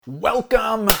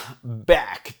Welcome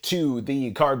back to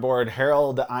the Cardboard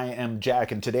Herald. I am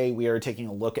Jack, and today we are taking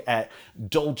a look at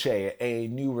Dulce, a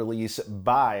new release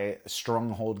by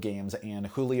Stronghold Games and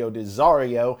Julio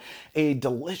Desario, a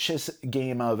delicious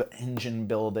game of engine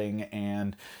building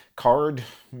and card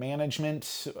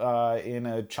management in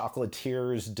a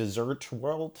chocolatier's dessert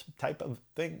world type of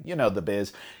thing. You know the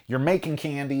biz. You're making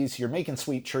candies, you're making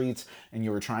sweet treats, and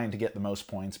you are trying to get the most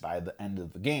points by the end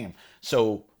of the game.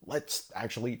 So let's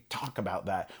actually talk about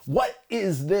that. What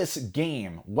is this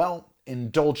game? Well,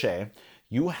 in Dulce,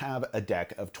 you have a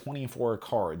deck of 24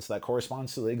 cards that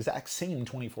corresponds to the exact same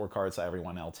 24 cards that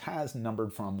everyone else has,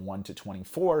 numbered from 1 to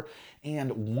 24,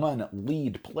 and one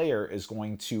lead player is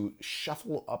going to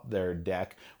shuffle up their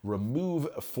deck, remove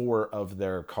 4 of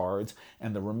their cards,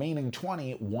 and the remaining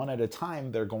 20, one at a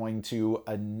time, they're going to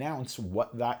announce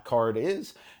what that card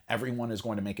is. Everyone is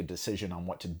going to make a decision on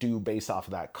what to do based off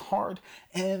of that card,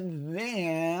 and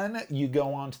then you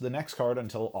go on to the next card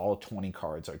until all 20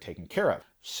 cards are taken care of.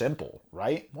 Simple,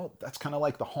 right? Well, that's kind of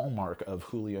like the hallmark of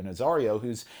Julio Nazario,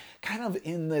 who's kind of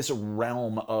in this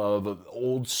realm of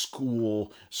old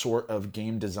school sort of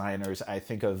game designers. I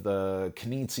think of the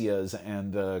Knizias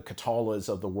and the Katalas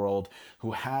of the world,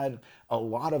 who had a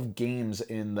lot of games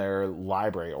in their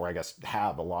library, or I guess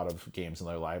have a lot of games in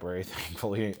their library,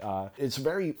 thankfully. It's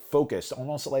very focused,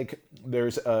 almost like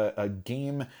there's a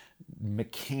game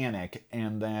mechanic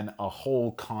and then a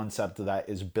whole concept that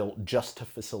is built just to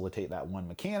facilitate that one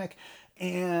mechanic,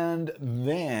 and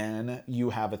then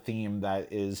you have a theme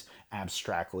that is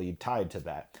abstractly tied to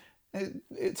that.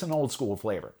 It's an old school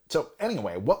flavor. So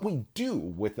anyway, what we do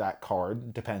with that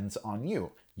card depends on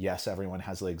you. Yes, everyone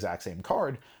has the exact same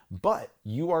card, but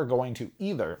you are going to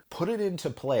either put it into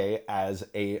play as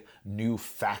a new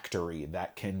factory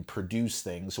that can produce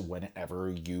things whenever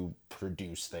you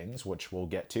produce things, which we'll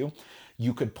get to.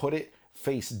 You could put it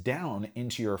face down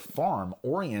into your farm,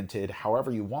 oriented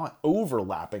however you want,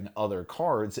 overlapping other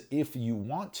cards if you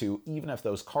want to, even if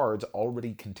those cards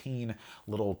already contain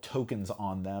little tokens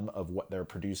on them of what they're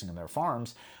producing in their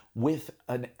farms, with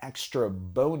an extra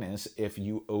bonus if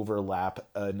you overlap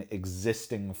an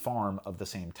existing farm of the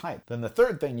same type. Then the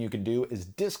third thing you can do is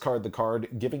discard the card,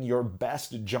 giving your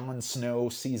best Jon Snow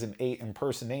Season 8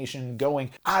 impersonation,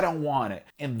 going, "I don't want it,"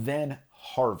 and then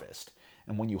harvest.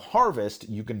 And when you harvest,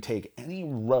 you can take any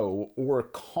row or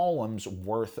column's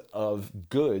worth of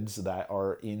goods that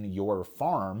are in your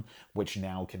farm, which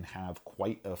now can have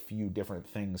quite a few different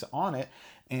things on it,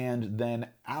 and then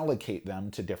allocate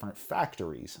them to different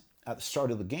factories. At the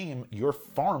start of the game, your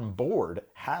farm board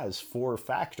has 4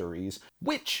 factories,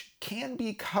 which can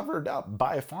be covered up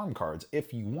by farm cards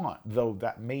if you want, though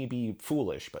that may be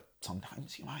foolish, but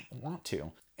sometimes you might want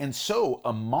to. And so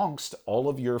amongst all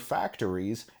of your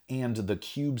factories and the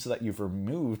cubes that you've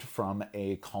removed from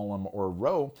a column or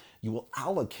row, you will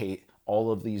allocate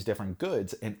all of these different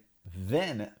goods, and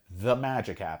then the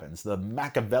magic happens, the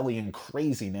Machiavellian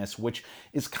craziness, which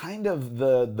is kind of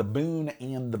the boon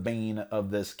and the bane of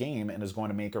this game and is going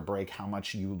to make or break how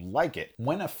much you like it.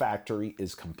 When a factory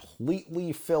is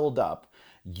completely filled up,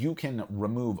 you can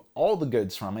remove all the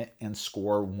goods from it and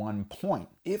score 1 point.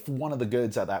 If one of the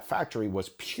goods at that factory was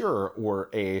pure, or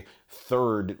a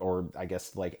third, or I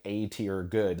guess like A tier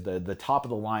good, the top of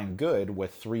the line good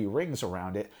with 3 rings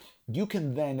around it, you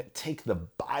can then take the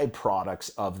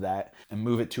byproducts of that and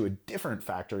move it to a different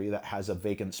factory that has a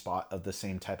vacant spot of the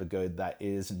same type of good that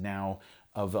is now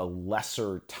of a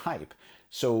lesser type.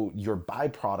 So your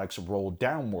byproducts roll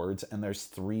downwards, and there's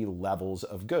 3 levels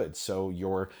of goods. So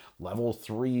your level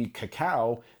 3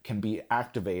 cacao can be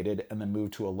activated and then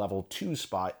moved to a level 2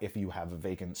 spot if you have a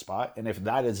vacant spot. And if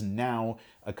that is now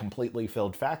a completely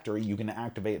filled factory, you can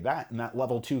activate that, and that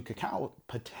level 2 cacao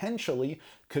potentially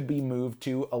could be moved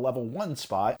to a level 1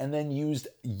 spot and then used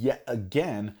yet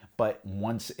again. But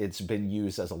once it's been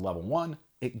used as a level 1,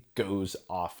 it goes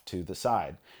off to the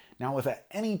side. Now, if at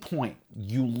any point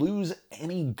you lose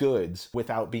any goods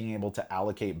without being able to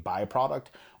allocate byproduct,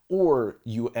 or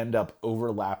you end up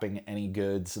overlapping any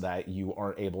goods that you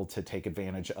aren't able to take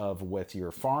advantage of with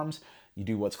your farms, you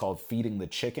do what's called feeding the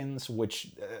chickens,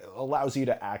 which allows you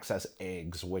to access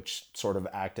eggs, which sort of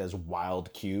act as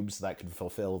wild cubes that can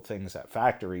fulfill things at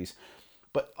factories.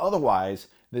 But otherwise,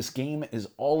 this game is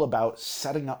all about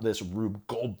setting up this Rube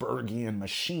Goldbergian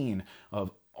machine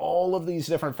of all of these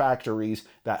different factories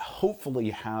that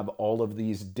hopefully have all of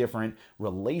these different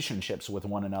relationships with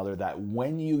one another, that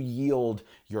when you yield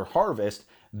your harvest,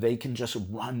 they can just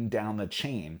run down the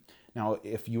chain. Now,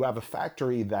 if you have a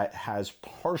factory that has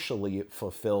partially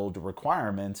fulfilled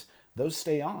requirements, those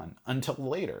stay on until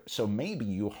later. So maybe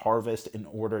you harvest in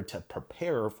order to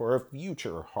prepare for a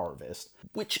future harvest,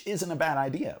 which isn't a bad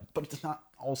idea, but it's not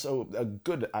also a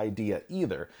good idea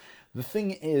either. The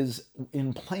thing is,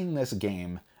 in playing this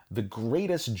game, the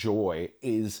greatest joy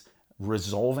is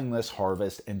resolving this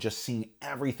harvest and just seeing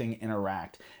everything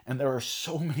interact. And there are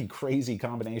so many crazy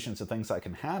combinations of things that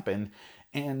can happen.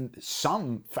 And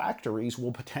some factories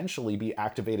will potentially be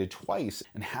activated twice,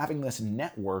 and having this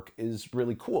network is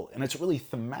really cool. And it's really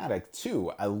thematic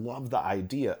too. I love the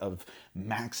idea of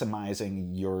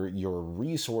maximizing your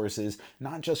resources,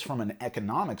 not just from an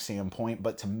economic standpoint,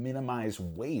 but to minimize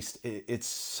waste. It's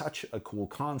such a cool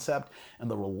concept, and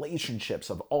the relationships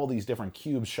of all these different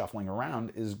cubes shuffling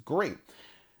around is great.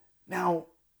 Now,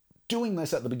 doing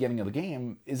this at the beginning of the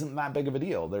game isn't that big of a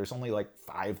deal. There's only like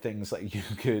 5 things that you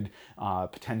could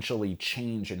potentially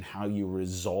change in how you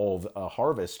resolve a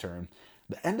harvest turn.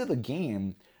 The end of the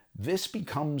game, this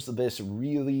becomes this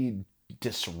really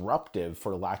disruptive,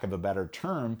 for lack of a better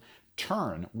term,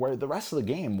 turn, where the rest of the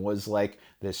game was like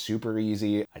this super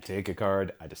easy. I take a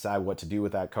card, I decide what to do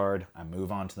with that card, I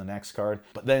move on to the next card.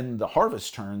 But then the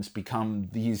harvest turns become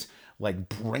these like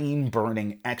brain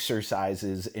burning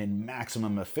exercises in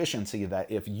maximum efficiency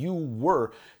that if you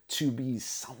were to be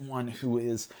someone who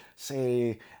is,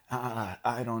 say,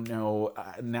 I don't know,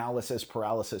 analysis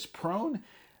paralysis prone,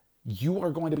 you are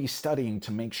going to be studying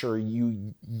to make sure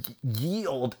you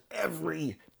yield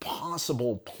every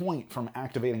possible point from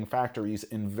activating factories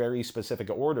in very specific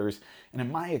orders. And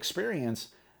in my experience,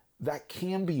 that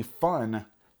can be fun,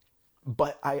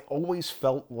 but I always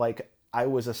felt like I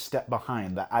was a step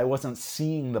behind, that I wasn't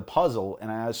seeing the puzzle.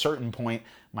 And at a certain point,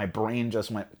 my brain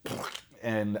just went,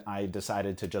 and I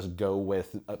decided to just go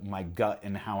with my gut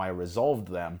and how I resolved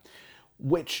them.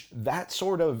 Which, that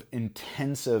sort of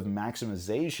intensive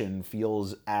maximization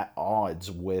feels at odds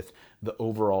with the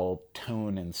overall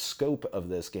tone and scope of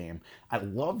this game. I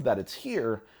love that it's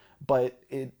here, but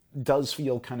it does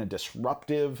feel kind of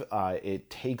disruptive. It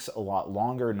takes a lot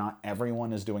longer. Not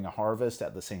everyone is doing a harvest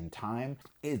at the same time.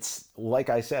 It's,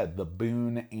 like I said, the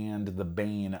boon and the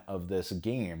bane of this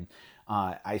game.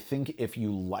 I think if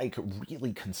you like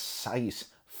really concise,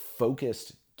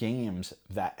 focused games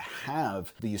that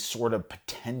have these sort of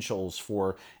potentials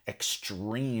for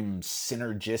extreme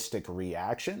synergistic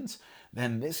reactions,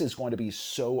 then this is going to be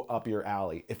so up your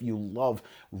alley. If you love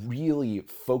really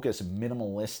focused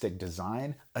minimalistic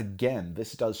design, again,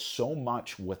 this does so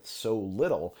much with so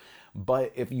little.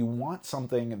 But if you want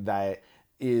something that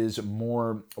is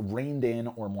more reined in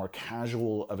or more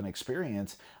casual of an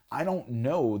experience, I don't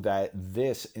know that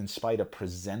this, in spite of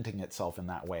presenting itself in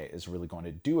that way, is really going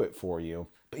to do it for you.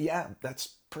 But yeah,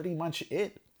 that's pretty much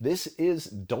it. This is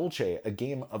Dulce, a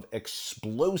game of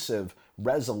explosive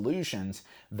resolutions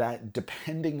that,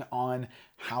 depending on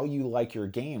how you like your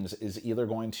games, is either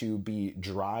going to be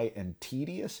dry and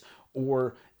tedious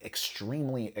or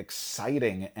extremely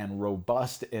exciting and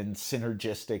robust and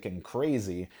synergistic and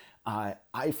crazy.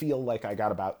 I feel like I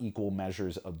got about equal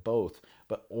measures of both,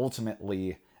 but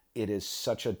ultimately it is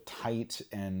such a tight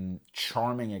and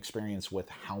charming experience with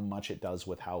how much it does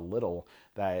with how little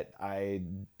that I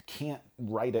can't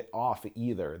write it off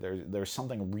either. There's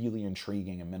something really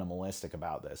intriguing and minimalistic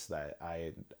about this that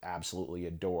I absolutely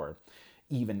adore,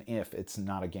 even if it's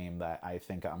not a game that I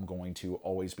think I'm going to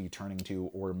always be turning to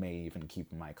or may even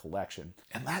keep in my collection.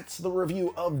 And that's the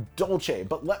review of Dulce.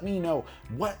 But let me know,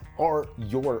 what are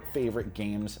your favorite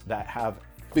games that have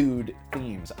food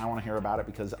themes? I want to hear about it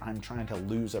because I'm trying to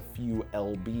lose a few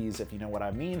LBs, if you know what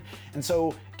I mean. And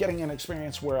so getting an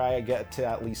experience where I get to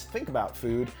at least think about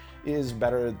food is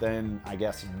better than, I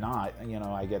guess, not. You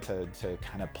know, I get to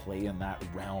kind of play in that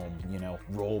realm, you know,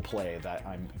 role play that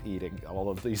I'm eating all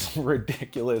of these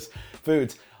ridiculous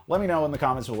foods. Let me know in the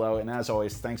comments below. And as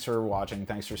always, thanks for watching,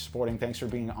 thanks for supporting, thanks for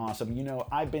being awesome. You know,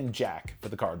 I've been Jack for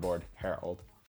the Cardboard Herald.